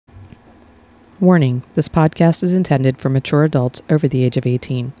Warning, this podcast is intended for mature adults over the age of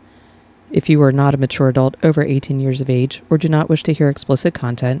 18. If you are not a mature adult over 18 years of age or do not wish to hear explicit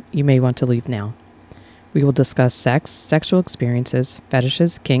content, you may want to leave now. We will discuss sex, sexual experiences,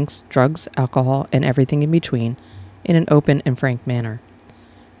 fetishes, kinks, drugs, alcohol, and everything in between in an open and frank manner.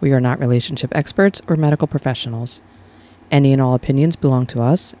 We are not relationship experts or medical professionals. Any and all opinions belong to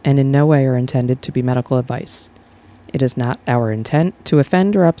us and in no way are intended to be medical advice. It is not our intent to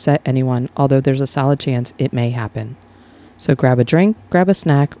offend or upset anyone, although there's a solid chance it may happen. So grab a drink, grab a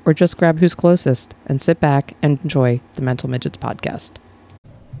snack, or just grab who's closest and sit back and enjoy the Mental Midgets podcast.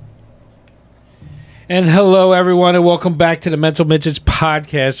 And hello, everyone, and welcome back to the Mental Midgets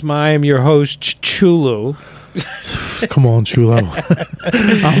podcast. I am your host, Chulu. Come on, Chulo.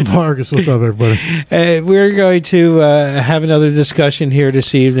 I'm Vargas. What's up, everybody? We're going to have another discussion here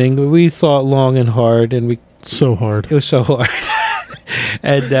this evening. We thought long and hard, and so hard. It was so hard.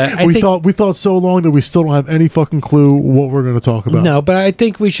 And we thought so long that we still don't have any fucking clue what we're going to talk about. No, but I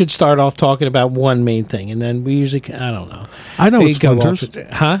think we should start off talking about one main thing, and then we usually, I don't know. I know it's splinters.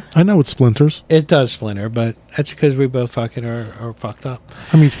 I know it's splinters. It does splinter, but that's because we both fucking are fucked up.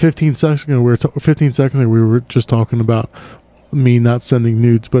 I mean, 15 seconds ago, we were just talking about me not sending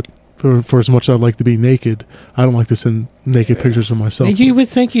nudes, but for as much as I'd like to be naked, I don't like to send naked pictures of myself. You would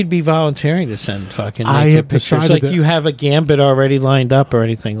think you'd be volunteering to send fucking naked I have pictures. decided Like that you have a gambit already lined up or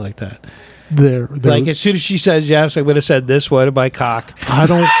anything like that. Like as soon as she says yes, I would have said this one, my cock. I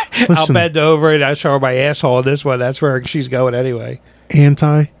don't. Listen, I'll bend over and I show her my asshole. This one, that's where she's going anyway.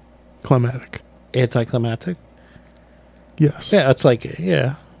 Anticlimactic. Anticlimactic? Yes. Yeah, it's like,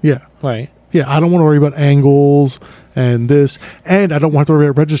 yeah. Right. Yeah, I don't want to worry about angles and this, and I don't want to worry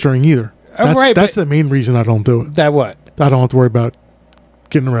about registering either. That's the main reason I don't do it. That what? I don't have to worry about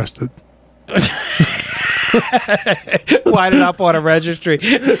getting arrested. Winding up on a registry.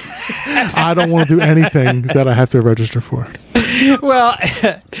 I don't want to do anything that I have to register for. Well,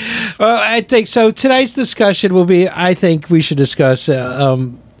 I think so. Tonight's discussion will be, I think we should discuss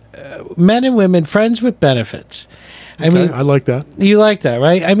men and women, friends with benefits. I mean, I like that. You like that,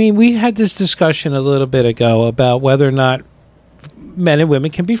 right? I mean, we had this discussion a little bit ago about whether or not men and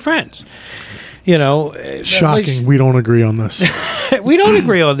women can be friends. You know, shocking. We don't agree on this. We don't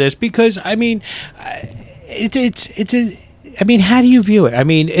agree on this because, I mean, I mean, how do you view it? I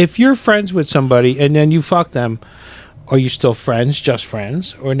mean, if you're friends with somebody and then you fuck them, are you still friends, just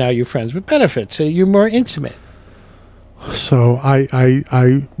friends, or now you're friends with benefits? So you're more intimate. So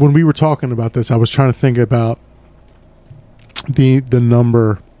I when we were talking about this, I was trying to think about the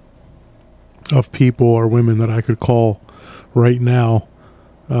number of people or women that I could call right now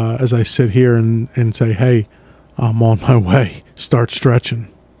as I sit here and say, hey, I'm on my way. Start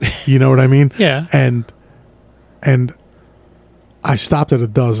stretching. You know what I mean? Yeah. And I stopped at a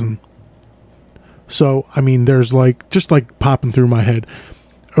dozen. So, I mean, there's just popping through my head.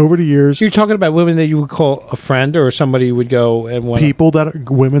 Over the years... You're talking about women that you would call a friend or somebody you would go and want...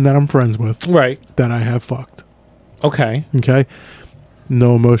 Women that I'm friends with. Right. That I have fucked. Okay.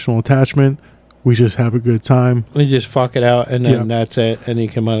 No emotional attachment. We just have a good time. You just fuck it out, and then that's it, and you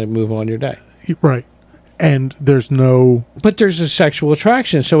can move on your day. Right. And there's no... But there's a sexual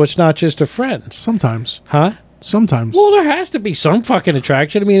attraction, so it's not just a friend. Sometimes. Huh? Sometimes. Well, there has to be some fucking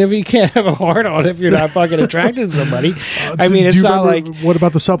attraction. I mean, if you can't have a heart on if you're not fucking attracted to somebody. I mean, it's not like... What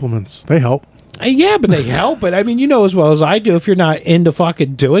about the supplements? They help. Yeah, but they help. But I mean, you know as well as I do, if you're not into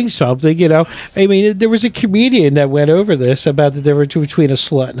fucking doing something, you know. I mean, there was a comedian that went over this about the difference between a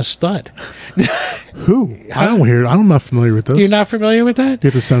slut and a stud. Who? I don't hear it. I'm not familiar with this. You're not familiar with that? You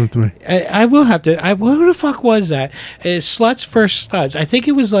have to send it to me. I will have to. Who the fuck was that? Sluts versus Studs. I think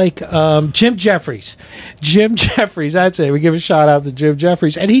it was like Jim Jeffries. Jim Jeffries, that's it. We give a shout out to Jim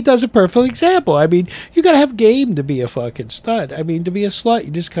Jeffries. And he does a perfect example. I mean, you got to have game to be a fucking stud. I mean, to be a slut,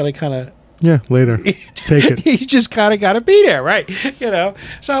 you just kind of... Yeah, later. Take it. You just kind of got to be there, right? You know?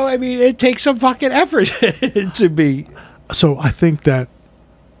 So, I mean, it takes some fucking effort to be. So, I think that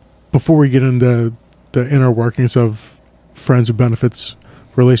before we get into the inner workings of friends with benefits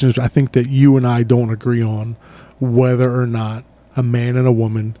relationships, I think that you and I don't agree on whether or not a man and a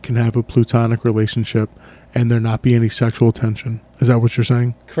woman can have a platonic relationship and there not be any sexual tension. Is that what you're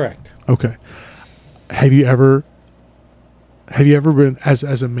saying? Correct. Okay. Have you ever been, as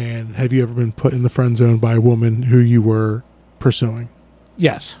a man, have you ever been put in the friend zone by a woman who you were pursuing?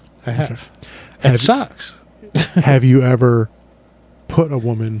 Yes, I have. Okay. It sucks. Have you ever put a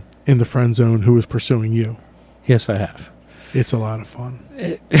woman in the friend zone who was pursuing you? Yes, I have. It's a lot of fun.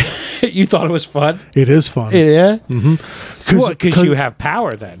 You thought it was fun? It is fun. Yeah? Mm-hmm. Because you have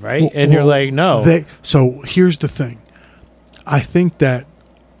power then, right? And you're like, no. So here's the thing. I think that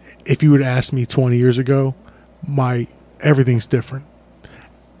if you would ask me 20 years ago, everything's different.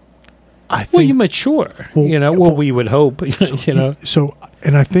 I think, Well, you mature, Well, we would hope, So,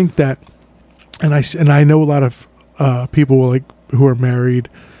 and I think that, and I know a lot of people like who are married,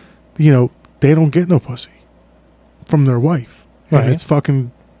 they don't get no pussy from their wife, and Right. it's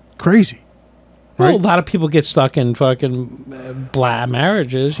fucking crazy. Well, Right? a lot of people get stuck in fucking blah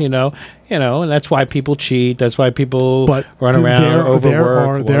marriages, and that's why people cheat. That's why people But run around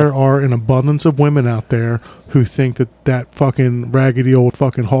overwork. there are an abundance of women out there who think that fucking raggedy old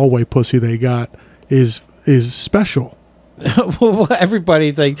fucking hallway pussy they got is special. Well,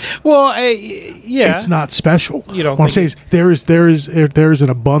 everybody thinks. Well, yeah, It's not special. You don't What I'm think saying is there is an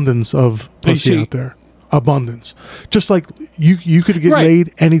abundance of pussy see- out there. Abundance. Just like you could get Right.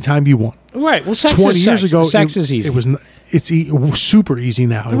 laid anytime you want. right. Well, sex 20 is years sex. ago, sex is easy. It was. It was super easy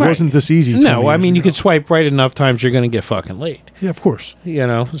now. It Right. wasn't this easy. 20 No, I years mean you ago. could swipe right enough times, you're going to get fucking laid. Yeah, of course.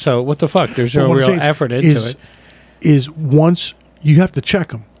 So what the fuck? There's But no what I'm real saying effort into is, it. Is once you have to check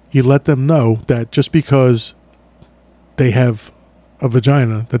them, you let them know that just because they have a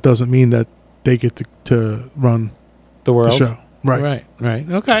vagina, that doesn't mean that they get to run The the world. show. Right. Right.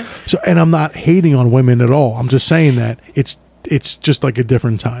 Okay. So, and I'm not hating on women at all. I'm just saying that it's just like a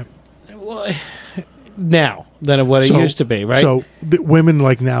different time. Well, now than what it So- used to be, right? So the women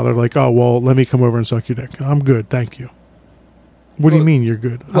like now they're like, oh well, let me come over and suck your dick. I'm good, thank you. What do you mean you're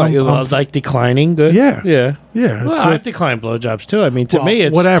good? what, you I'm- like declining? Good. Yeah. Yeah. yeah. Well, it's I've declined blowjobs too. I mean, to well, me,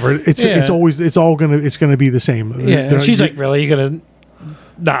 it's whatever. It's yeah. it's all gonna be the same. Yeah. They're- She's you- like, really? You're gonna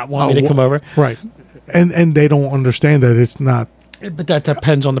not want me to wh- come over? right, and they don't understand that it's not. But that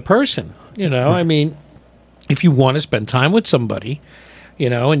depends on the person. I mean, if you want to spend time with somebody,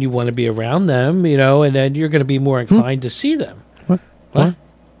 and you want to be around them, and then you're going to be more inclined to see them. What? What?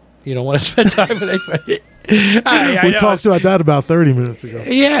 You don't want to spend time with anybody. I We know. talked about that about 30 minutes ago.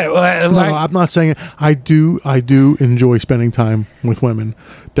 Yeah. Well, No, I'm not saying I do enjoy spending time with women.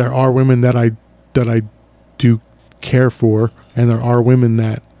 There are women that I do care for, and there are women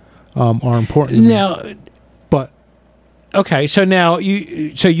that are important to me. now, But okay. So now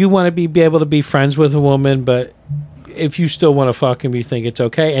you want to be able to be friends with a woman, but if you still want to fuck him, you think it's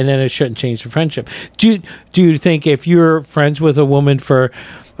okay, and then it shouldn't change the friendship. Do you think if you're friends with a woman for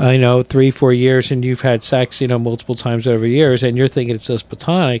 3-4 years and you've had sex multiple times over years, and you're thinking it's just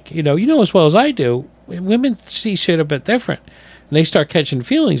platonic, you know as well as I do, women see shit a bit different, and they start catching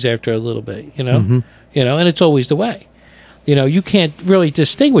feelings after a little bit, and it's always the way. You can't really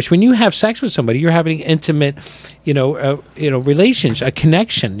distinguish when you have sex with somebody. You're having intimate, relations, a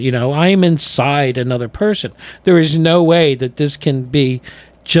connection. I am inside another person. There is no way that this can be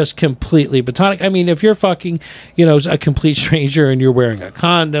just completely platonic. I mean, if you're fucking, a complete stranger and you're wearing a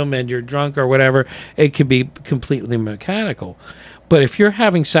condom and you're drunk or whatever, it could be completely mechanical. But if you're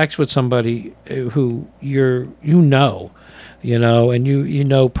having sex with somebody who and you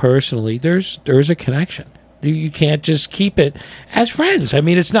know personally, there's a connection. You can't just keep it as friends. I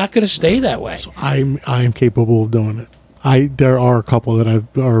mean, it's not going to stay that way. I am capable of doing it. There are a couple that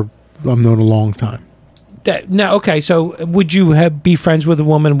I've known a long time. Now, okay, so would you be friends with a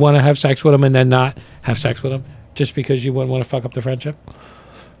woman, want to have sex with them, and then not have sex with them just because you wouldn't want to fuck up the friendship?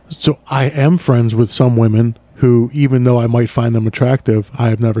 So I am friends with some women who, even though I might find them attractive, I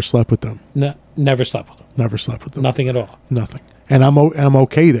have never slept with them. No, never slept with them. Never slept with them. Nothing at all. Nothing. And I'm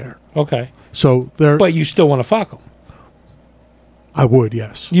okay there. Okay. So there, But you still want to fuck them. I would,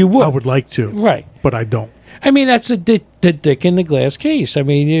 yes. You would. I would like to, Right. but I don't. I mean, that's the dick in the glass case. I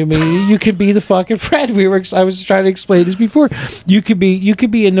mean, you could be the fucking friend. I was trying to explain this before. You could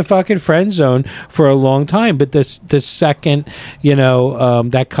be in the fucking friend zone for a long time, but the second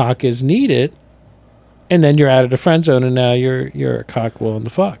that cock is needed, and then you're out of the friend zone, and now you're a cock willing to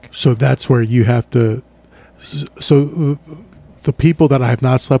fuck. So that's where you have to. So the people that I have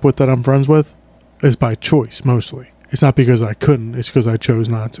not slept with that I'm friends with is by choice mostly. It's not because I couldn't. It's because I chose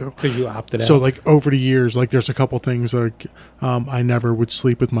not to. Because you opted out. So like over the years, like there's a couple things like I never would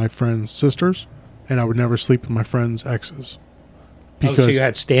sleep with my friends' sisters, and I would never sleep with my friends' exes. So you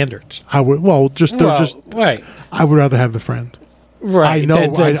had standards. I would Right. I would rather have the friend. Right. I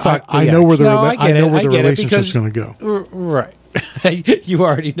know. Then fuck I the know where ex. the No, I get know it. where I the get it relationship's because- going to go. Right. You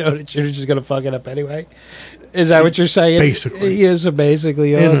already know that you're just going to fuck it up anyway. Is that what you're saying? Basically. Yeah, so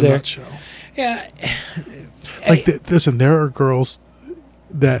basically. In a there. nutshell. Yeah. Like, listen, there are girls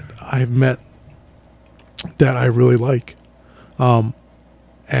that I've met that I really like,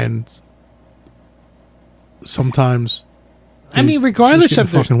 and sometimes I mean, they regardless just get in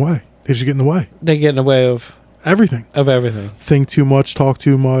of the fucking way, they just get in the way. they get in the way of Everything. everything. Think too much, talk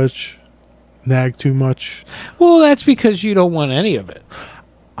too much, nag too much. Well, that's because you don't want any of it.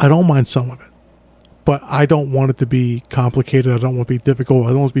 I don't mind some of it. But I don't want it to be complicated. I don't want it to be difficult. I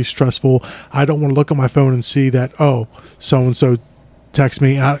don't want it to be stressful. I don't want to look at my phone and see that, oh, so-and-so text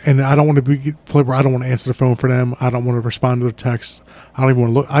me. And I don't want to be where I don't want to answer the phone for them. I don't want to respond to their texts. I don't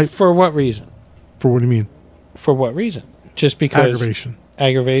even want to look. For what reason? For what do you mean? For what reason? Just because? Aggravation.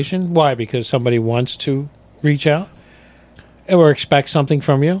 Aggravation? Why? Because somebody wants to reach out? Or expect something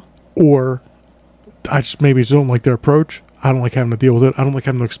from you? Or I just maybe don't like their approach. I don't like having to deal with it. I don't like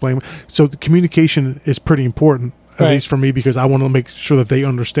having to explain. So the communication is pretty important, at least for me, because I want to make sure that they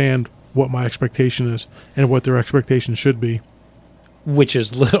understand what my expectation is and what their expectation should be. Which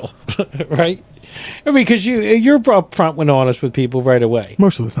is little, right? I mean, because you're upfront and honest with people right away.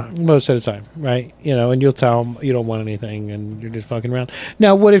 Most of the time. Most of the time, right? You know, and you'll tell them you don't want anything and you're just fucking around.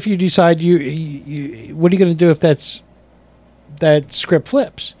 Now, what if you decide what are you going to do if that script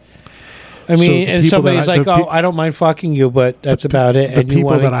flips? I mean, and somebody's like, I don't mind fucking you, but that's about it. The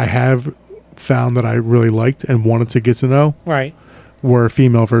people that I have found that I really liked and wanted to get to know were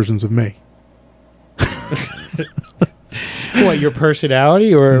female versions of me. What, your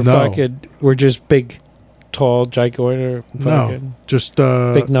personality or No. fucking, we're just big, tall, gigantic, No, just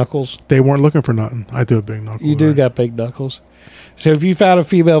big knuckles? they weren't looking for nothing. I do a big knuckle. You do right? got big knuckles. So if you found a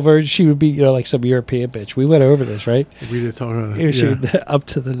female version, she would be, you know, like some European bitch. We went over this, right? We did talk about She it. Yeah. up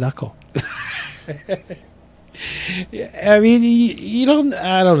to the knuckle. I mean, you don't.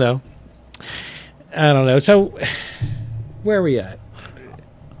 I don't know. So, where are we at?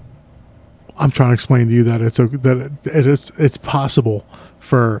 I'm trying to explain to you that it's possible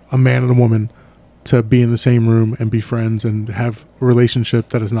for a man and a woman to be in the same room and be friends and have a relationship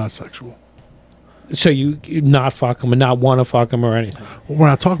that is not sexual. So you not fuck them and not want to fuck them or anything. When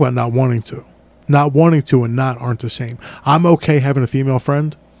I talk about not wanting to and not aren't the same. I'm okay having a female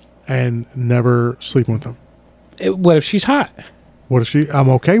friend and never sleeping with them. What if she's hot? What if she? I'm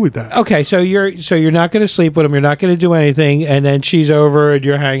okay with that. Okay, so you're not going to sleep with them. You're not going to do anything, and then she's over and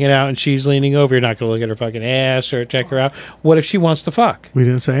you're hanging out and she's leaning over. You're not going to look at her fucking ass or check her out. What if she wants to fuck? We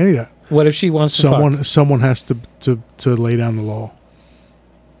didn't say any of that. What if she wants to fuck? Someone has to lay down the law.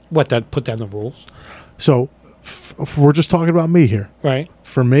 What, that put down the rules? So we're just talking about me here. Right.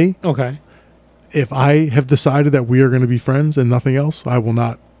 For me, Okay. if I have decided that we are going to be friends and nothing else, I will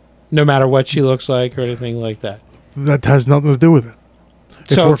not. No matter what she looks like or anything like that. That has nothing to do with it.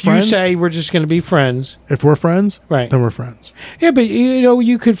 So if you say we're just going to be friends, if we're friends, right, then we're friends. Yeah, but you know,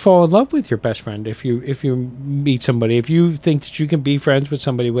 you could fall in love with your best friend if you meet somebody. If you think that you can be friends with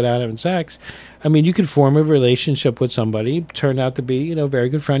somebody without having sex, I mean, you could form a relationship with somebody, turn out to be, you know, a very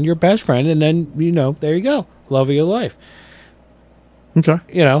good friend, your best friend, and then, you know, there you go, love of your life. Okay.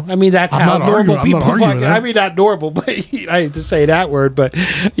 You know, I mean, that's I'm how not normal arguing- I'm not people arguing fucking. that. I mean, not normal, but I hate to say that word, but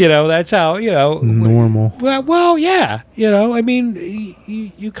you know, that's how, you know, Normal. Well, yeah, you know, I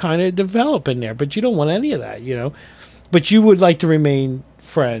mean, you kind of develop in there, but you don't want any of that, you know. But you would like to remain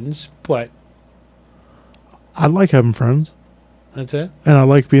friends, but I like having friends, that's it. and I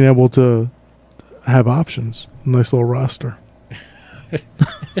like being able to have options. Nice little roster.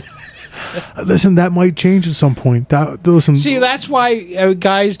 Listen, that might change at some point. Listen, See, that's why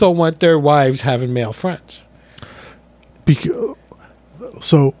guys don't want their wives having male friends.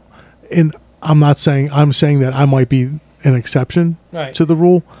 I'm saying that I might be an exception Right. to the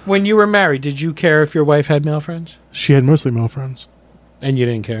rule. When you were married, did you care if your wife had male friends? She had mostly male friends. And you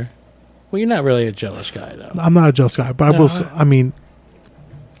didn't care? Well, you're not really a jealous guy, though. I'm not a jealous guy, but I will. I mean,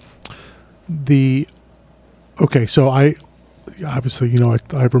 so I obviously, you know,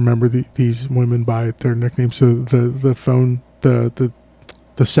 I remember these women by their nicknames. So the phone, the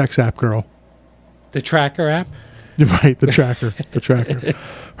sex app girl, The tracker app? right? The tracker.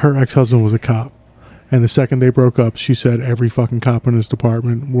 Her ex-husband was a cop, and the second they broke up, she said every fucking cop in his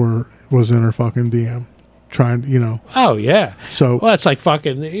department was in her fucking DM, trying, you know. Oh, yeah. So Well, that's like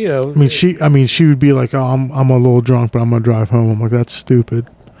fucking, you know. I mean, she would be like, "Oh, I'm a little drunk, but I'm gonna drive home." I'm like, "That's stupid."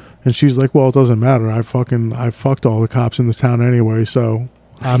 And she's like, "Well, it doesn't matter. I fucked all the cops in this town anyway, so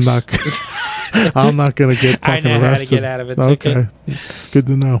I'm not gonna get fucking I know arrested." how to get out of it. Okay, good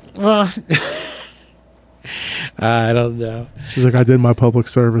to know. Well, I don't know. She's like, "I did my public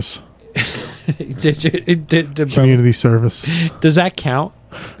service, Did community service." does that count?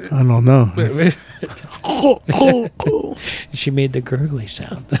 I don't know. She made the gurgly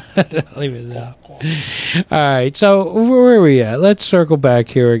sound. I don't even know. All right, so where are we at? Let's circle back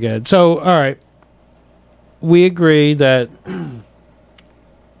here again. So, all right, we agree that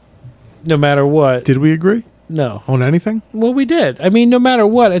no matter what, Did we agree no. on anything? Well, we did. I mean, no matter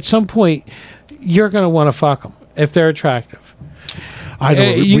what, at some point, you're going to want to fuck them if they're attractive. I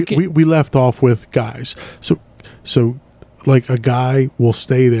don't. you can- We left off with guys. So like a guy will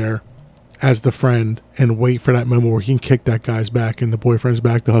stay there as the friend and wait for that moment where he can kick that guy's back and the boyfriend's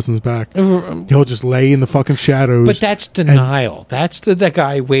back, the husband's back. He'll just lay in the fucking shadows. But that's denial. That's the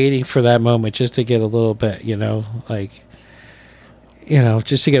guy waiting for that moment just to get a little bit, like,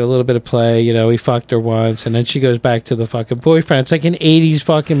 just to get a little bit of play. He fucked her once, and then she goes back to the fucking boyfriend. It's like an 80s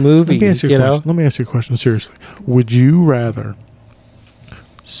fucking movie, Let me ask you a question, seriously. Would you rather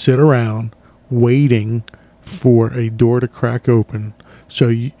sit around waiting for a door to crack open so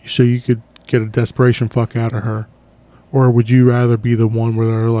you could get a desperation fuck out of her, or would you rather be the one where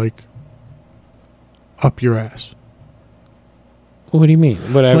they're like up your ass? What do you mean?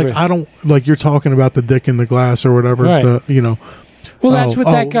 Whatever. Like, I don't, like, you're talking about the dick in the glass or whatever. Right. Well, that's what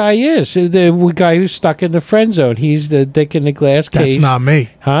that guy is. The guy who's stuck in the friend zone. He's the dick in the glass case. That's not me.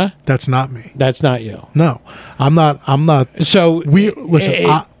 Huh? That's not me. That's not you. No, I'm not. So we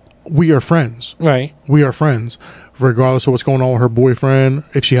are friends. Right. We are friends, regardless of what's going on with her boyfriend.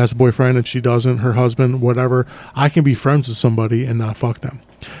 If she has a boyfriend, if she doesn't, her husband, whatever. I can be friends with somebody and not fuck them.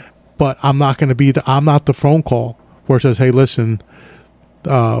 But I'm not going to be I'm not the phone call where it says, "Hey, listen,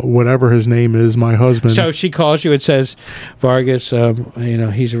 whatever his name is, my husband." So she calls you and says, "Vargas,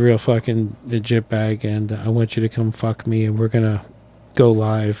 he's a real fucking legit bag, and I want you to come fuck me, and we're gonna go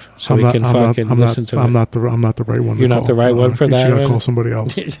live so we can fucking listen to it." I'm not the right one. You're not the right one for that. You gotta call somebody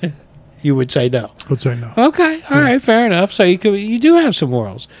else. You would say no. I would say no. Okay, all right, fair enough. So you do have some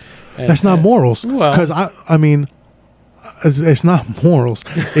morals. And, that's not morals. Well, because I mean, it's not morals.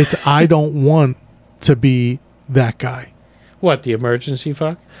 It's I don't want to be that guy. What, the emergency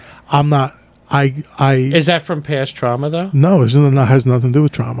fuck? I'm not. Is that from past trauma though? No, it has nothing to do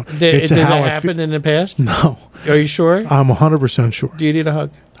with trauma. Did that happen in the past? No. Are you sure? I'm 100% sure. Do you need a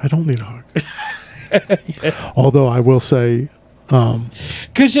hug? I don't need a hug. Yeah. Although I will say,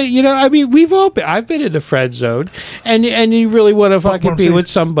 because I've been in the friend zone, and you really want to fucking be with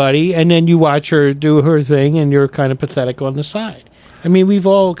somebody, and then you watch her do her thing, and you're kind of pathetic on the side. I mean, we've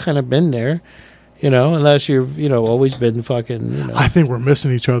all kind of been there, unless you've always been fucking. I think we're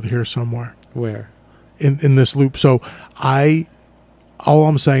missing each other here somewhere. Where? In this loop. So all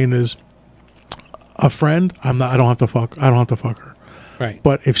I'm saying is, a friend. I don't have to fuck her. Right.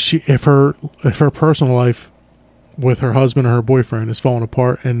 But if her personal life with her husband or her boyfriend is falling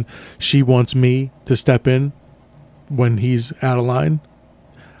apart and she wants me to step in when he's out of line,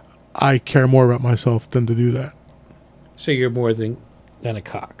 I care more about myself than to do that. So you're more than a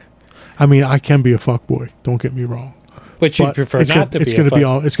cock. I mean, I can be a fuckboy. Don't get me wrong. But you prefer not to be. It's going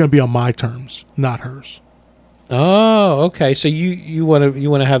to be on my terms, not hers. Oh, okay. So you want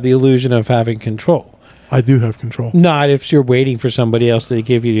to have the illusion of having control. I do have control. Not if you're waiting for somebody else to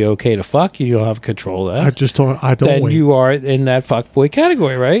give you the okay to fuck. You don't have control of that. I don't. Then wait. you are in that fuckboy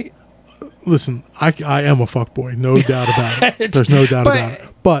category, right? Listen, I am a fuckboy, no doubt about it. There's no doubt about it.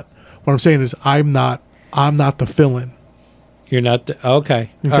 But what I'm saying is, I'm not the fill-in. You're not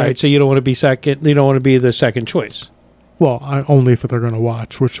okay. All right. So you don't want to be second. You don't want to be the second choice. Well, only if they're going to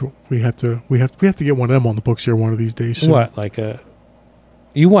watch, which we have to get one of them on the books here one of these days. Soon. What, like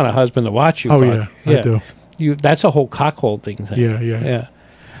you want a husband to watch you? Oh fuck. yeah, I do. That's a whole cockhold thing. Yeah.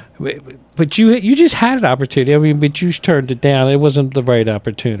 But you just had an opportunity. I mean, but you turned it down. It wasn't the right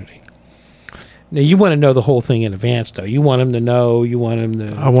opportunity. Now you want to know the whole thing in advance, though. You want him to know. You want him to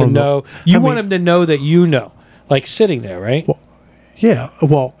know. You want him to know that you know, like sitting there, right? Well, yeah.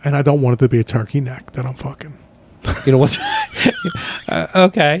 Well, and I don't want it to be a turkey neck that I'm fucking. You know what?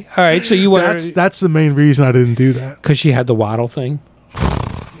 Okay. All right. So you want that's the main reason I didn't do that, because she had the waddle thing.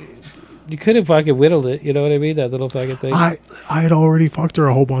 You could have fucking whittled it. You know what I mean? That little fucking thing. I had already fucked her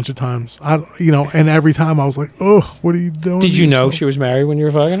a whole bunch of times. And every time I was like, "Oh, what are you doing?" Did you know she was married when you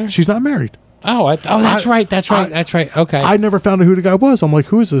were fucking her? She's not married. Oh, that's right. That's right. Okay. I never found out who the guy was. I'm like,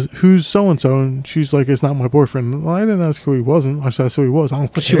 who's so and so? And she's like, it's not my boyfriend. Well, I didn't ask who he wasn't. I said that's who he was. I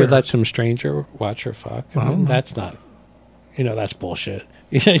don't care. She would let some stranger watch her fuck. I mean, that's not. That's bullshit.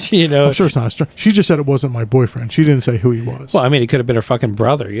 I'm sure it's not. She just said it wasn't my boyfriend. She didn't say who he was. Well, I mean, it could have been her fucking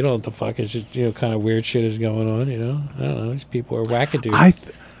brother. You know what the fuck is just kind of weird shit is going on. I don't know. These people are wackadoodle.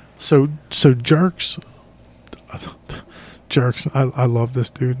 So jerks. Jerks. I love this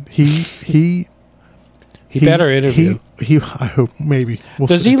dude. He better interview. I hope maybe.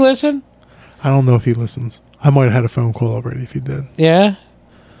 Does he listen? I don't know if he listens. I might have had a phone call already if he did. Yeah.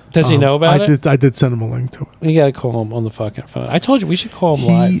 Does he know about it? I did send him a link to it. You got to call him on the fucking phone. I told you we should call him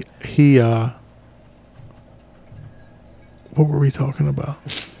live. What were we talking about?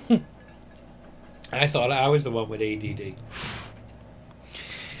 I thought I was the one with ADD.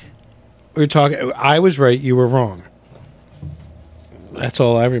 We were talking. I was right. You were wrong. That's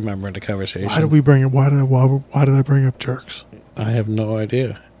all I remember in the conversation. Why did we bring it? Why did I bring up jerks? I have no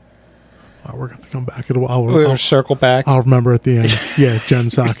idea. We're going to come back. We'll circle back. I'll remember at the end. Yeah, Jen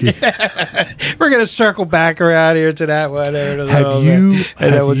Psaki. We're going to circle back around here to that one.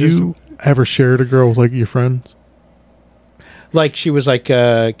 Have you ever shared a girl with like your friends? Like she was like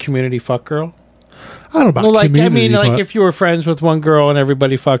a community fuck girl? I don't know about community. I mean, like if you were friends with one girl and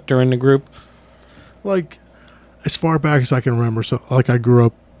everybody fucked her in the group. Like as far back as I can remember. So like I grew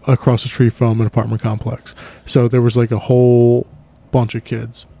up across the street from an apartment complex. So there was like a whole bunch of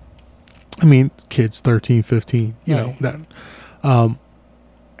kids. I mean, kids 13, 15, you know, that.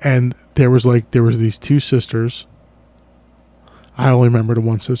 And there was these two sisters. I only remember the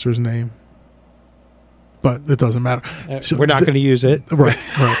one sister's name, but it doesn't matter. So we're not going to use it. Right.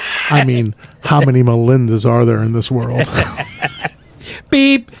 I mean, how many Melindas are there in this world?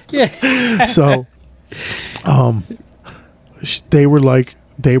 Beep. Yeah. So, they were like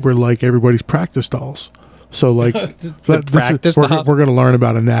everybody's practice dolls. So like, we're going to learn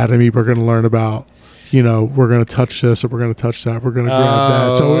about anatomy. We're going to learn about, you know, we're going to touch this or we're going to touch that. We're going to grab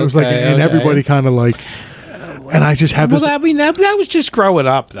that. So it was everybody kind of like, and I just have this. Well, I mean, that was just growing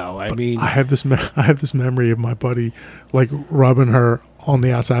up, though. I mean, I have this memory of my buddy like rubbing her on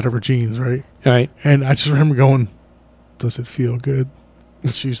the outside of her jeans, right? Right. And I just remember going, "Does it feel good?"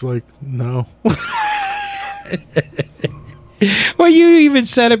 And she's like, "No." Well, you even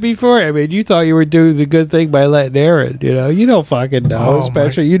said it before. I mean, you thought you were doing the good thing by letting Aaron. You know, you don't fucking know.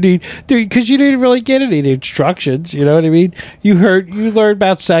 Especially you need, because you didn't really get any instructions. You know what I mean? You learned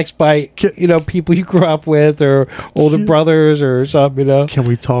about sex by people you grew up with or older brothers or something. You know. Can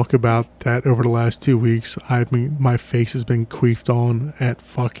we talk about that? Over the last 2 weeks, my face has been queefed on at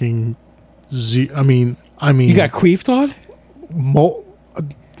fucking I mean, you got queefed on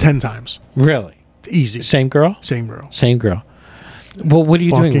 10 times. Really? Easy. Same girl. Same girl. Same girl. Well, what are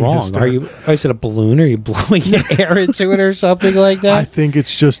you doing wrong? Is it a balloon? Are you blowing air into it or something like that? I think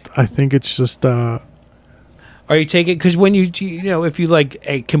it's just. Are you taking, because when you if you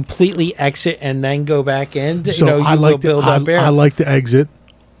like completely exit and then go back in, I will build up air. I like to exit,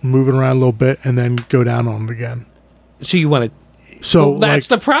 move it around a little bit, and then go down on it again. So you want to. So that's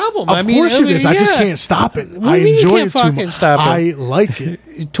the problem. Of course it is. I just can't stop it. I enjoy it too much. I like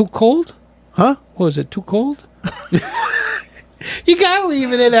it. Too cold? Huh? What was it? Too cold? You gotta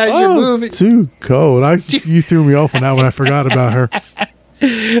leave it in as you're moving. Too cold. You threw me off on that one. I forgot about her.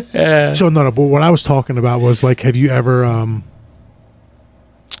 So no, but what I was talking about was like, have you ever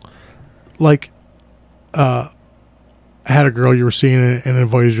had a girl you were seeing and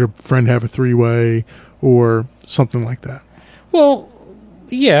invited your friend to have a 3-way or something like that? Well,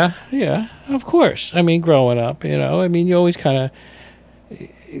 yeah, of course. I mean, growing up, you always kind of.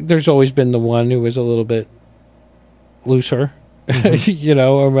 There's always been the one who was a little bit looser. Mm-hmm.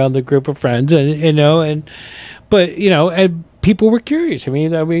 Around the group of friends, and people were curious. I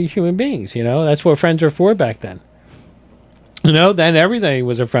mean, we're human beings, that's what friends are for back then. Then everything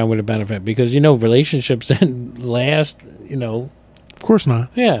was a friend with a benefit because, relationships didn't last, Of course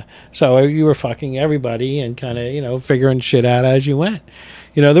not. Yeah. So you were fucking everybody and kind of, figuring shit out as you went.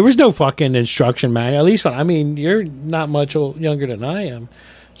 There was no fucking instruction manual. At least, you're not much younger than I am.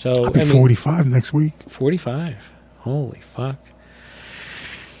 So I'll be 45 next week. 45. Holy fuck.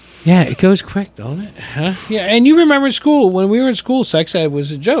 Yeah, it goes quick, don't it? Huh? Yeah, and you remember school, when we were in school, sex ed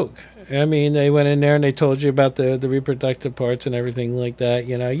was a joke. I mean, they went in there and they told you about the reproductive parts and everything like that.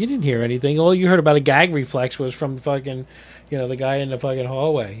 You didn't hear anything. All you heard about a gag reflex was from fucking, the guy in the fucking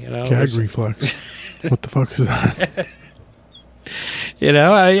hallway. Gag reflex. What the fuck is that?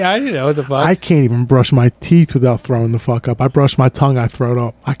 I didn't know what the fuck. I can't even brush my teeth without throwing the fuck up. I brush my tongue, I throw it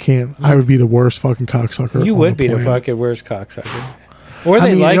up. I can't. I would be the worst fucking cocksucker. You would be the fucking worst cocksucker. Or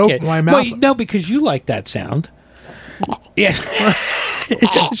they it. No, because you like that sound. Yeah.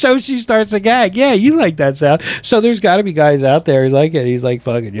 So she starts a gag. Yeah, you like that sound. So there's got to be guys out there who like it. He's like,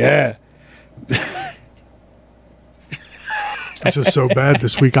 fucking, yeah. This is so bad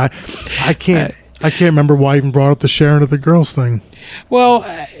this week. I can't remember why I even brought up the sharing of the girls thing. Well,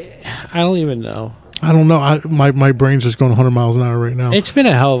 I don't even know. I don't know. My brain's just going 100 miles an hour right now. It's been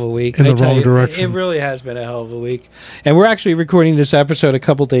a hell of a week. In the wrong direction. It really has been a hell of a week. And we're actually recording this episode a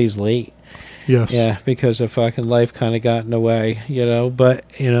couple days late. Yes. Yeah, because of fucking life kind of got in the way, But,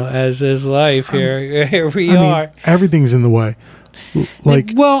 as is life, here we are. Everything's in the way. I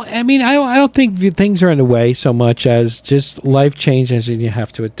don't think things are in the way so much as just life changes and you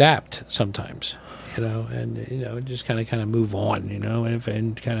have to adapt sometimes. And just kind of move on,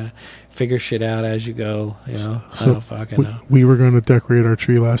 and kind of figure shit out as you go, I don't fucking know. We were going to decorate our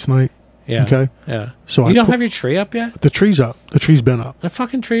tree last night. Yeah. Okay. Yeah. So You don't have your tree up yet? the tree's up. The tree's been up. The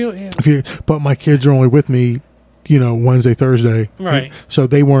fucking tree? Yeah. But my kids are only with me, Wednesday, Thursday. Right. So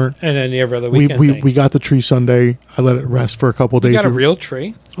they weren't. And then every other We weekend we got the tree Sunday. I let it rest for a couple of days. You got a real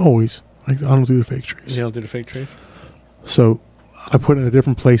tree? Always. I don't do the fake trees. You don't do the fake trees? So I put it in a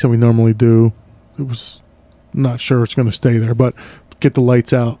different place than we normally do. It was not sure it's going to stay there, but get the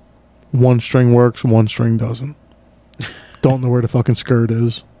lights out. One string works, one string doesn't. Don't know where the fucking skirt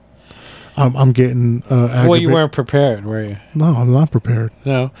is. I'm getting Well, you weren't prepared, were you? No, I'm not prepared.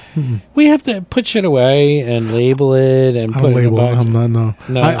 No. We have to put shit away and label it and I put don't it in a label it. box. I'm not. No.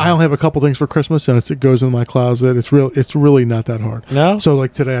 No. I only have a couple things for Christmas, and it goes in my closet. It's really not that hard. No? So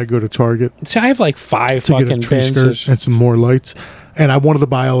like today, I go to Target See, I have like 5 to get a fucking tree bins. skirt and some more lights, and I wanted to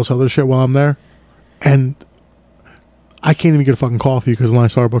buy all this other shit while I'm there, and I can't even get a fucking coffee because the line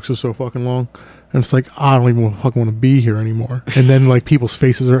at Starbucks is so fucking long. And it's like, I don't even fucking want to be here anymore. And then like people's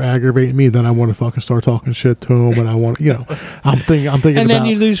faces are aggravating me. Then I want to fucking start talking shit to them, and I want, I'm thinking And about, then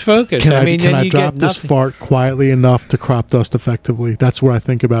you lose focus. can I mean, can then I you drop get this nothing. fart quietly enough to crop dust effectively? That's what I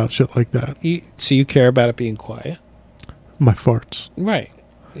think about shit like that. So you care about it being quiet? My farts. Right.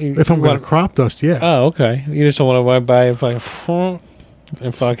 If I'm going to crop dust, yeah. Oh, okay. You just don't want to run by and fucking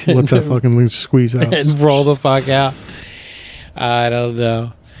and fucking Let that fucking leaf squeeze out. and roll the fuck out. I don't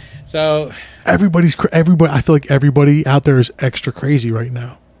know. So Everybody. I feel like everybody out there is extra crazy right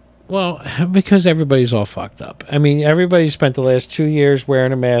now. well, because everybody's all fucked up. I mean, everybody spent the last 2 years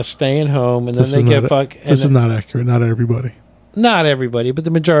wearing a mask, staying home, and then This they is get not- fucked. This is not accurate. Not everybody. Not everybody, but the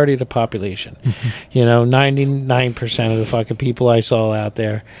majority of the population. 99% of the fucking people I saw out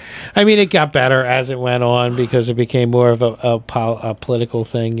there. I mean, it got better as it went on because it became more of a political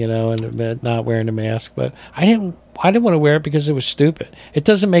thing, and not wearing a mask. But I didn't want to wear it because it was stupid. It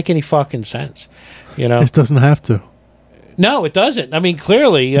doesn't make any fucking sense, It doesn't have to. No, it doesn't. I mean,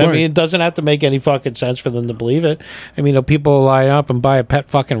 clearly, Right. it doesn't have to make any fucking sense for them to believe it. I mean, people will line up and buy a pet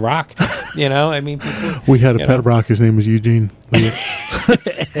fucking rock. I mean, people. We had a pet rock. His name was Eugene. I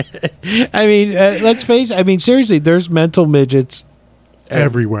mean, let's face it. I mean, seriously, there's mental midgets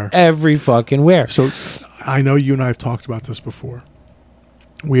Everywhere. every fucking where. So I know you and I have talked about this before.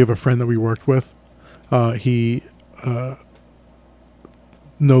 We have a friend that we worked with. He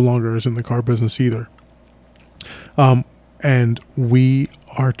no longer is in the car business either. And we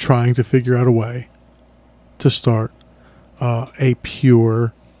are trying to figure out a way to start a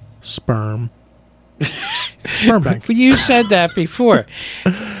pure sperm bank. But you said that before.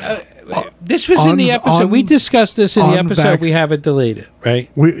 This was in the episode. We discussed this in the episode. We have it deleted,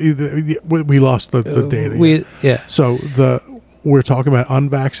 right? We lost the data. Yeah. So we're talking about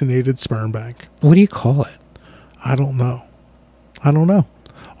unvaccinated sperm bank. What do you call it? I don't know.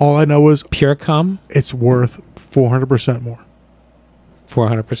 All I know is Pure cum? it's worth 400% more.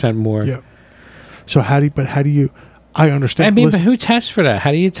 400% more. Yeah. So how do you? I understand. I mean, but Listen, who tests for that?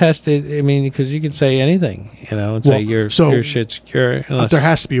 How do you test it? I mean, because you can say anything, and say your shit's pure. Unless, there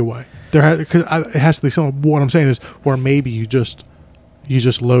has to be a way. Because it has to be some. What I'm saying is, or maybe you just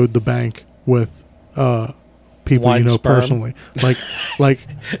load the bank with people One you know sperm. personally, like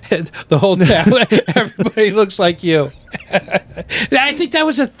the whole town, everybody looks like you. I think that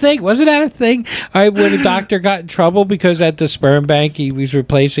was a thing. Wasn't that a thing? When a doctor got in trouble because at the sperm bank he was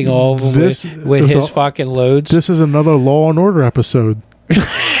replacing all of them with his fucking loads. This is another Law and Order episode.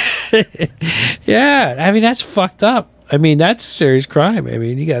 Yeah, I mean that's fucked up. I mean that's serious crime. I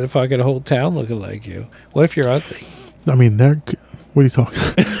mean you got a fucking whole town looking like you. What if you're ugly? I mean, what are you talking?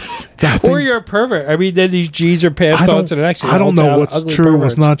 Or you're a pervert. I mean, then these G's are passed on to the next. I don't know what's true,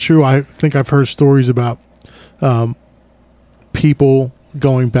 what's not true. I think I've heard stories about people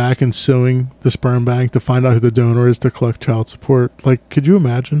going back and suing the sperm bank to find out who the donor is to collect child support. Like, could you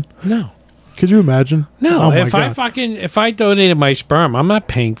imagine? No. Could you imagine? No, Oh my if I donated my sperm, I'm not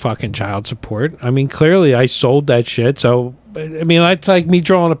paying fucking child support. I mean, clearly I sold that shit. So, I mean, that's like me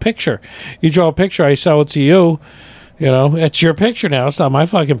drawing a picture. You draw a picture, I sell it to you. It's your picture now. It's not my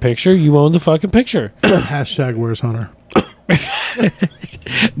fucking picture. You own the fucking picture. Hashtag where's Hunter?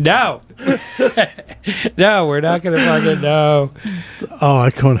 No. No, we're not going to fucking no. Oh, I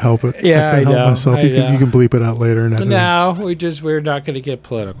couldn't help it. Yeah, I couldn't I know, help myself. I You know. can bleep it out later. And everything. No, we're not going to get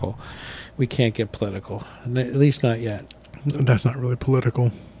political. We can't get political. At least not yet. That's not really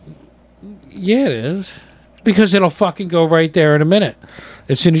political. Yeah, it is. Because it'll fucking go right there in a minute.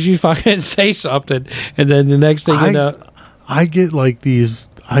 As soon as you fucking say something, and then the next thing you know. I get like Facebook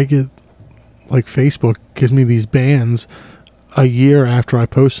gives me these bans a year after I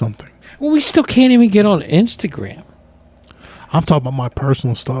post something. Well, we still can't even get on Instagram. I'm talking about my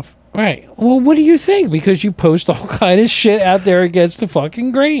personal stuff. Right. Well, what do you think? Because you post all kind of shit out there against the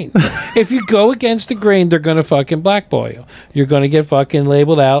fucking grain. If you go against the grain, they're going to fucking blackball you. You're going to get fucking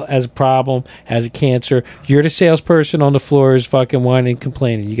labeled out as a problem, as a cancer. You're the salesperson on the floor is fucking whining and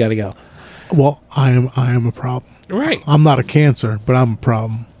complaining. You got to go. Well, I am a problem. Right. I'm not a cancer, but I'm a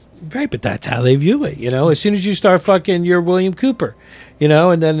problem. Right, but that's how they view it, As soon as you start fucking, you're William Cooper,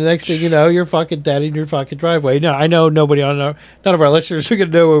 and then the next thing you know, you're fucking dead in your fucking driveway. No, I know none of our listeners are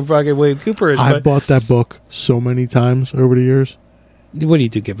going to know who fucking William Cooper is. I but bought that book so many times over the years. What do you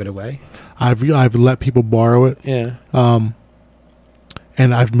do, give it away? I've let people borrow it. Yeah. And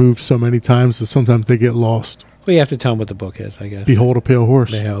I've moved so many times that sometimes they get lost. Well, you have to tell them what the book is, I guess. Behold a Pale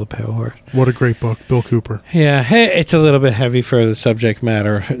Horse. Behold a Pale Horse. What a great book, Bill Cooper. Yeah, it's a little bit heavy for the subject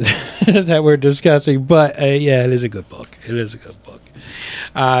matter that we're discussing, but yeah, it is a good book. It is a good book.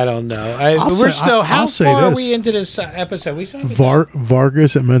 I don't know. How far are we into this episode? We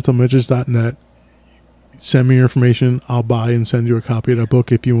Vargas at mentalmidgets.net. Send me your information. I'll buy and send you a copy of that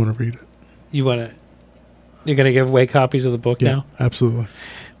book if you want to read it. You're going to give away copies of the book now? Absolutely.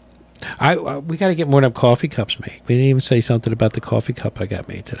 We got to get more of them coffee cups made. We didn't even say something about the coffee cup I got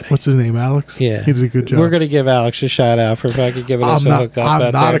made today. What's his name, Alex? Yeah. He did a good job. We're going to give Alex a shout out for fucking giving us a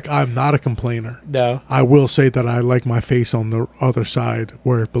hookup. I'm not a complainer. No. I will say that I like my face on the other side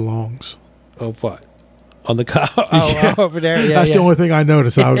where it belongs. Oh, what? On the cup? Over there? Yeah, That's the only thing I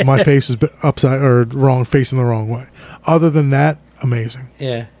noticed. My face was upside or wrong, facing the wrong way. Other than that, amazing.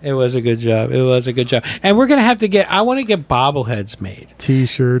 Yeah, it was a good job. And we're going to have to I want to get bobbleheads made.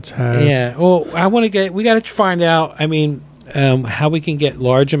 T-shirts, hats. Yeah. Well, we got to find out, how we can get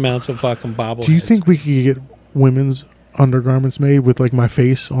large amounts of fucking bobbleheads. Do you think we could get women's undergarments made with like my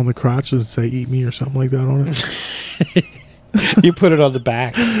face on the crotch and say "eat me" or something like that on it? You put it on the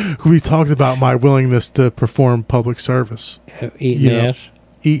back. We talked about my willingness to perform public service. Eating ass.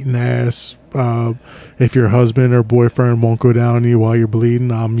 Eating ass. If your husband or boyfriend won't go down on you while you're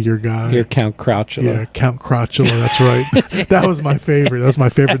bleeding, I'm your guy. You're Count Crotchula. Yeah, Count Crotchula. That's right. That was my favorite. That was my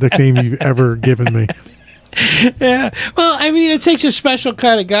favorite nickname you've ever given me. Yeah. Well, it takes a special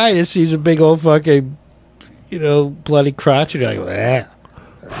kind of guy that sees a big old fucking, bloody crotch and you're like,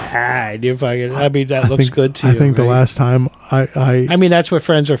 you're fucking. That looks good to you. I think the last time I that's what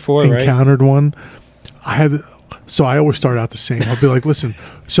friends are for, right? Encountered one. So I always start out the same. I'll be like, listen,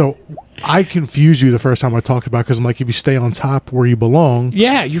 so I confused you the first time I talked about because I'm like, if you stay on top where you belong.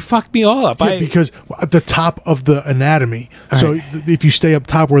 Yeah, you fucked me all up. Yeah, because at the top of the anatomy. So if you stay up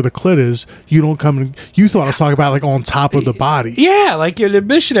top where the clit is, you don't come in. You thought I was talking about like on top of the body. Yeah, like you're in a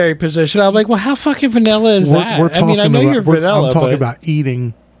missionary position. I'm like, well, how fucking vanilla is that? I know you're vanilla. I'm talking about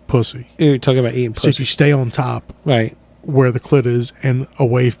eating pussy. You're talking about eating pussy. So if you stay on top right where the clit is and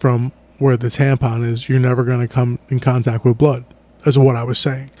away from where the tampon is, you're never going to come in contact with blood. That's what I was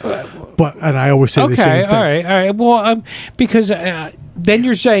saying. And I always say the same thing. All right. Well, because then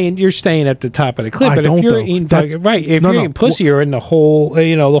you're saying you're staying at the top of the clip. But if you're eating eating pussy, you're in the whole.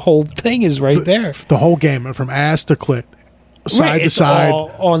 The whole thing is right there. The whole gamut from ass to clit, side to side,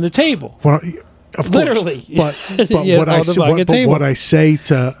 all on the table. Well, of literally. Course. But what I say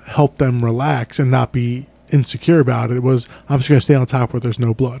to help them relax and not be insecure about it was, I'm just going to stay on top where there's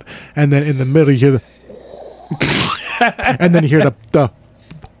no blood, and then in the middle you hear the and then you hear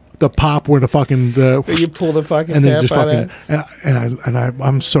the pop where the fucking you pull the fucking and then just fucking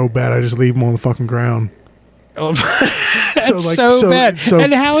I'm so bad I just leave them on the fucking ground. Oh, that's so bad.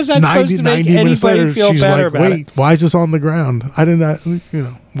 And how is that supposed to make anybody feel better about it? Wait, why is this on the ground? I didn't.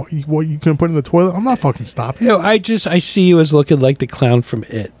 What you couldn't put in the toilet? I'm not fucking stopping. I see you as looking like the clown from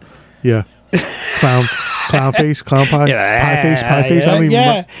It. Yeah, clown face, clown pie, pie face. I don't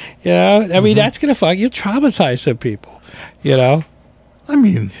even. That's gonna you'll traumatize some people.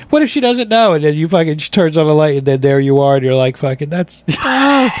 What if she doesn't know, and then she turns on the light, and then there you are, and you're like, fucking, that's.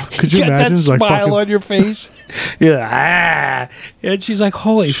 Could you imagine? That smile on your face? And she's like,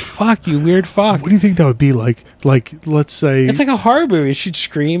 holy fuck, you weird fuck. What do you think that would be like? Like, let's say. It's like a horror movie. She'd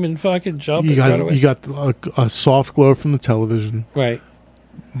scream and fucking jump. You got a soft glow from the television. Right.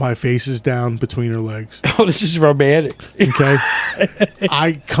 My face is down between her legs. Oh, this is romantic. Okay.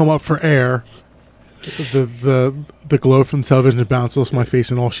 I come up for air. The glow from the television bounces off my face,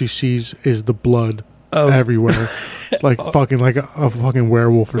 and all she sees is the blood everywhere, like fucking like a fucking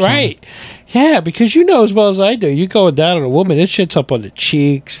werewolf or something. Right? Yeah, because as well as I do, you going down on a woman, it shit's up on the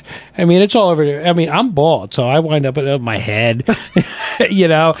cheeks. It's all over there. I'm bald, so I wind up on my head. You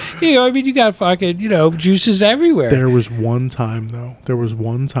got fucking juices everywhere. There was one time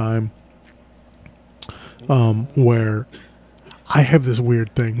where I have this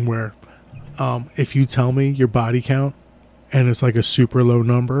weird thing where if you tell me your body count and it's like a super low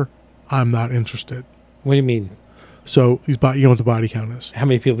number, I'm not interested. What do you mean? So you know what the body count is, How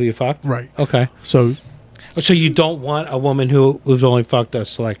many people you fucked? right? Okay. So So you don't want a woman who's only fucked a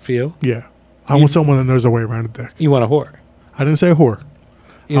select few? yeah, I want someone that knows their way around a dick. You want a whore? I didn't say whore.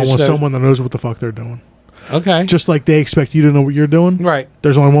 You I want said- someone that knows what the fuck they're doing. Okay. Just like they expect you to know what you're doing. Right.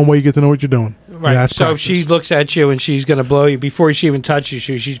 There's only one way you get to know what you're doing. Right. And that's So practice. if she looks at you and she's going to blow you before she even touches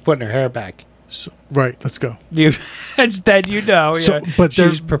you, she's putting her hair back. Right, let's go. You, it's then you know. So, yeah, but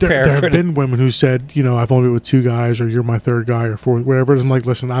she's there prepared for have been women who said, you know, I've only been with 2 guys, or you're my 3rd guy, or 4th, whatever. I'm like,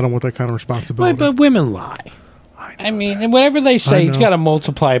 listen, I don't want that kind of responsibility. But women lie. I mean, whatever they say, you know. got to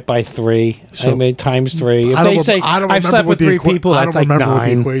multiply it by 3. So- I mean, times 3. If I don't they rem- say I don't I've remember slept what with the 3 equa- people, I that's don't like remember what the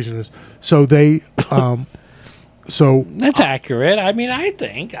 9. equation is. So they, so That's accurate. I mean, I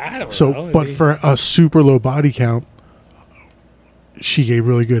think I don't so, know. I but mean, for a super low body count, she gave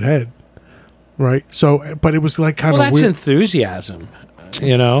really good head, right? So, but it was like kind well, of that's weird. enthusiasm.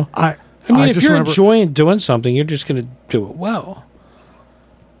 You know. I I mean, if just you're remember- enjoying doing something, you're just going to do it well.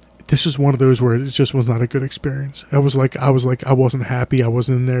 this was one of those where it just was not a good experience. I was like, I wasn't happy. I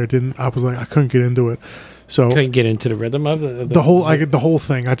wasn't in there. I couldn't get into it. So Couldn't get into the rhythm of the whole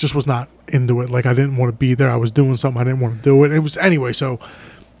thing, I just was not into it. Like, I didn't want to be there. I was doing something I didn't want to do it. It was anyway. So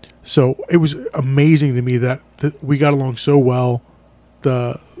it was amazing to me that we got along so well.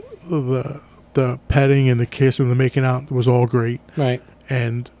 The petting and the kiss and the making out was all great, right.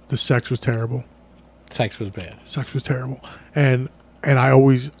 and the sex was terrible. Sex was bad. Sex was terrible, and I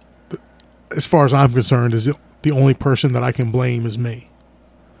always, as far as I'm concerned, is the only person that I can blame is me.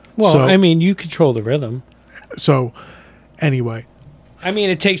 Well, So- I mean, you control the rhythm. So anyway, I mean,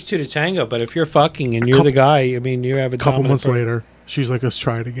 it takes 2 to tango, but if you're fucking and you're the guy, I mean, you have a a couple dominant months per- later, she's like, let's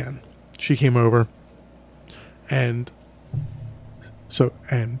try it again. She came over, and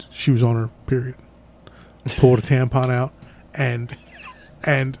she was on her period. Pulled a tampon out, and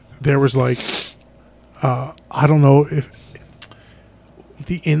there was like, I don't know if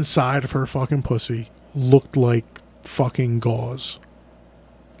the inside of her fucking pussy looked like fucking gauze.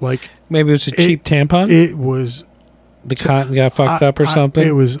 Like, Maybe it was a cheap tampon. it was The cotton got fucked up or something.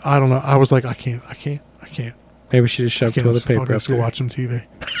 It was, I don't know. I was like, I can't. Maybe she just shoved Let's toilet paper fucking up go there. watch some TV.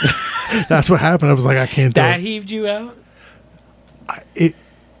 That's what happened. I was like, I can't do That it. heaved you out. It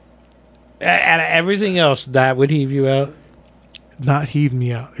Out of everything else, that would heave you out. not heaved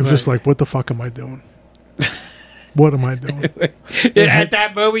me out. It was just Right. like, what the fuck am I doing? What am I doing? At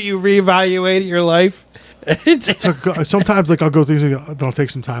that moment, you reevaluate your life. Sometimes, like, I'll go things. I'll take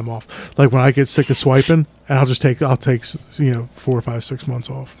some time off. Like when I get sick of swiping, and I'll take 4 or 5, 6 months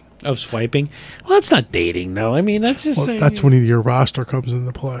off. Of swiping. Well, that's not dating, though. I mean, that's just Well, that's when your roster comes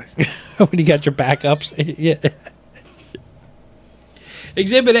into play. when you got your backups. Yeah.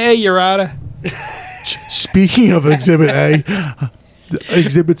 Exhibit A, Your Honor. Speaking of Exhibit A,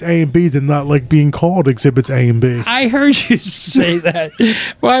 Exhibits A and B did not like being called Exhibits A and B. I heard you say that.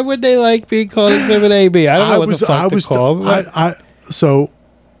 Why would they like being called Exhibit A, B? I don't know what the fuck to call them. So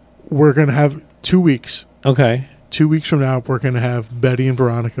we're gonna have 2 weeks. Okay. 2 weeks from now, we're gonna have Betty and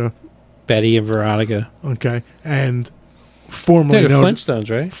Veronica. Betty and Veronica. Okay, and They're formerly the known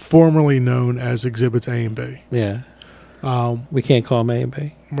Flintstones, right? as Exhibits A and B. Yeah. We can't call them A and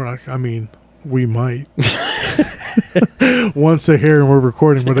B. We're not, I mean, we might. Once they're here and we're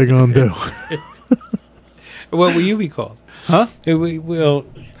recording, what are they gonna do? What will you be called? Huh? We will.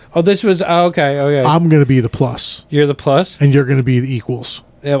 Oh, this was okay. Okay, I'm gonna be the plus, you're the plus. and you're gonna be the equals.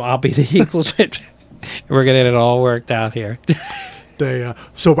 Yeah, I'll be the equals. We're gonna get it all worked out here.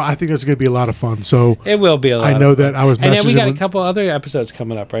 So I think that's gonna be a lot of fun. So It will be a lot. I know that I was And then we messaging got a with- couple other episodes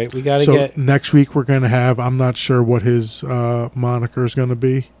coming up, right? We got to So get. next week we're gonna have. I'm not sure what his moniker is gonna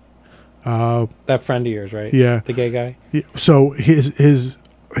be. That friend of yours, right? Yeah. The gay guy. So his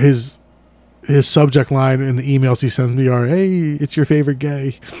subject line in the emails he sends me are, "Hey, it's your favorite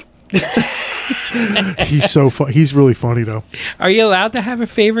gay." He's so he's really funny though. Are you allowed to have a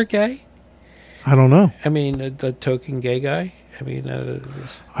favorite gay? I don't know. I mean, the token gay guy. I mean,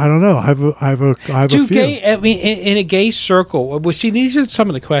 I don't know. I have a do few. gay? I mean, in a gay circle. Well, see, these are some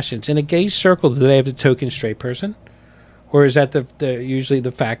of the questions. In a gay circle, do they have the token straight person, or is that the usually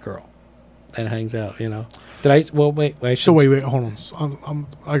the fat girl that hangs out? You know. Did I? Well, wait. So wait, hold on.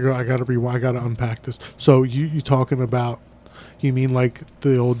 I gotta rewind. I gotta unpack this. So you talking about? You mean like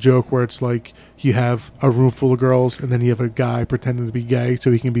the old joke where it's like you have a room full of girls and then you have a guy pretending to be gay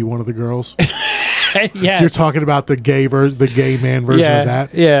so he can be one of the girls? Yeah. You're talking about the gay man version of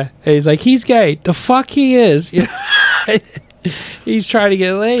that? Yeah. He's like, he's gay. The fuck he is. You know? He's trying to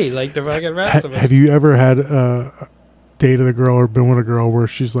get laid like the fucking rest of us. Have you ever had dated a girl or been with a girl where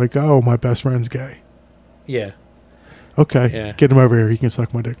she's like, "Oh, my best friend's gay"? Yeah. Okay, Yeah. get him over here. He can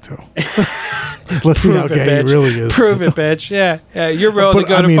suck my dick too. Let's see how Prove it, gay he bitch. really is. Prove it, bitch. Yeah. You're willing to But,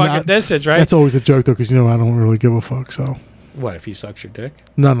 go I to mean, fucking distance, right? That's always a joke though, because I don't really give a fuck. So What, if he sucks your dick?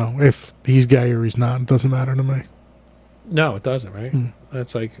 no, if he's gay or he's not, it doesn't matter to me. No, it doesn't, right? Hmm.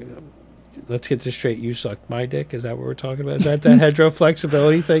 That's like, let's get this straight. You sucked my dick? Is that what we're talking about? Is that the hetero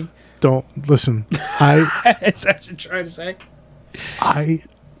flexibility thing? Don't listen. I Is that what you're trying to say?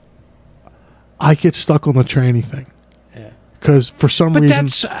 I get stuck on the tranny thing. Yeah. Because for some But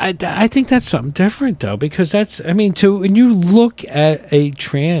reason, I think that's something different, though, because when you look at a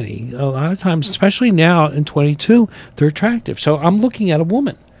tranny, a lot of times, especially now in 22, they're attractive. So I'm looking at a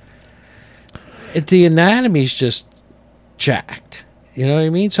woman. The anatomy's just jacked. You know what I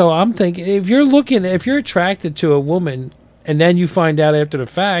mean? So I'm thinking, if you're attracted to a woman and then you find out after the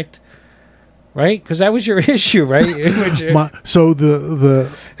fact, right? Because that was your issue, right? so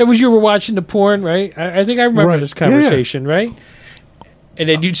the It was you were watching the porn, right? I think I remember Right. this conversation, right? And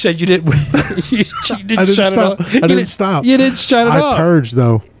then you said you didn't. you didn't I didn't shut stop. it off. I didn't stop. You didn't shut it I off. purged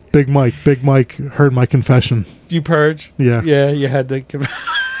though. Big Mike heard my confession. You purged. Yeah, Yeah, you had to.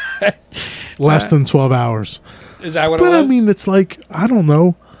 less than 12 hours. Is that what But it was? I mean, it's like I don't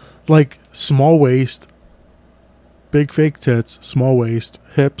know, like small waist, big fake tits, small waist,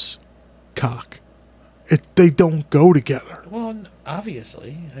 hips, cock. They don't go together. well,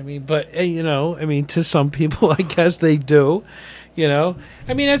 obviously. I mean, but to some people, I guess they do. I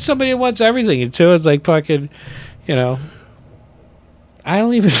mean, that's somebody who wants everything. And so it's like fucking, I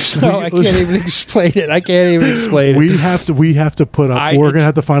don't even know. I can't even explain it. I can't even explain it. We have to put up. We're gonna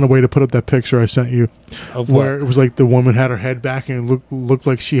have to find a way to put up that picture I sent you, Of where what? it was like the woman had her head back and it looked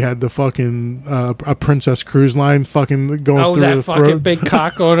like she had the fucking a Princess Cruise Line fucking going through that the fucking throat, big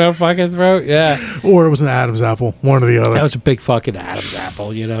cock on her fucking throat. Yeah. or it was an Adam's apple, one or the other. That was a big fucking Adam's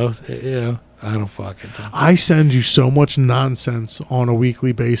apple, I don't fucking know. I send you so much nonsense on a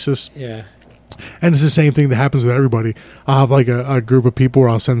weekly basis. Yeah. And it's the same thing that happens with everybody. I'll have like a group of people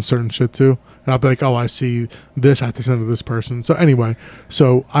where I'll send certain shit to. And I'll be like, oh, I see this. I have to send to this person. So anyway,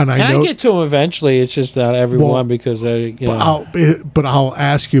 I know. I get to them eventually. It's just not everyone Well, because they, but I'll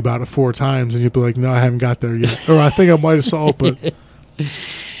ask you about it 4 times and you'll be like, no, I haven't got there yet. Or I think I might have saw it, but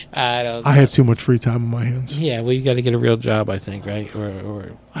I don't. I have too much free time on my hands. Yeah, well, you got to get a real job, I think, right?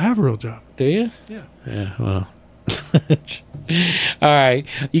 Or I have a real job. do you? Yeah. Yeah. Well. All right,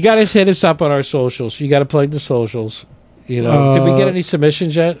 you got to hit us up on our socials. You got to plug the socials. Did we get any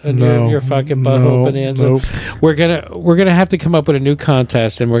submissions yet on No, your fucking butthole bonanza? nope. We're gonna have to come up with a new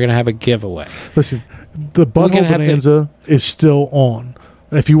contest, and we're gonna have a giveaway. Listen, the gonna butthole have to- bonanza is still on.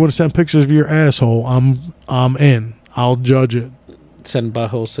 If you want to send pictures of your asshole, I'm in. I'll judge it. Send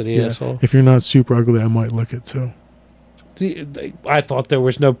buttholes to the Yeah. asshole. If you're not super ugly, I might lick it too. I thought there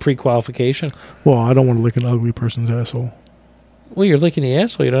was no pre-qualification. Well, I don't want to lick an ugly person's asshole. Well, you're licking the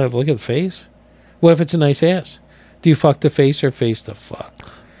asshole. You don't have to look at the face. What if it's a nice ass? Do you fuck the face or face the fuck?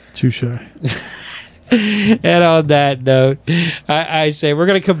 Touche. And on that note, I say we're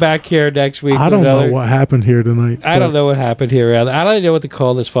going to come back here next week. I don't know what happened here tonight. I don't know what happened here. I don't know what to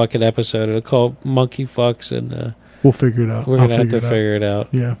call this fucking episode. It'll call Monkey Fucks, and We'll figure it out. we're I'll going to have to it out. figure it out.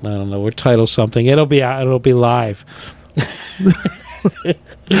 Yeah. I don't know. We'll title something. It'll be out. It'll be live. All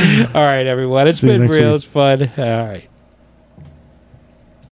right, everyone. It's See you been next real. week. It's fun. All right.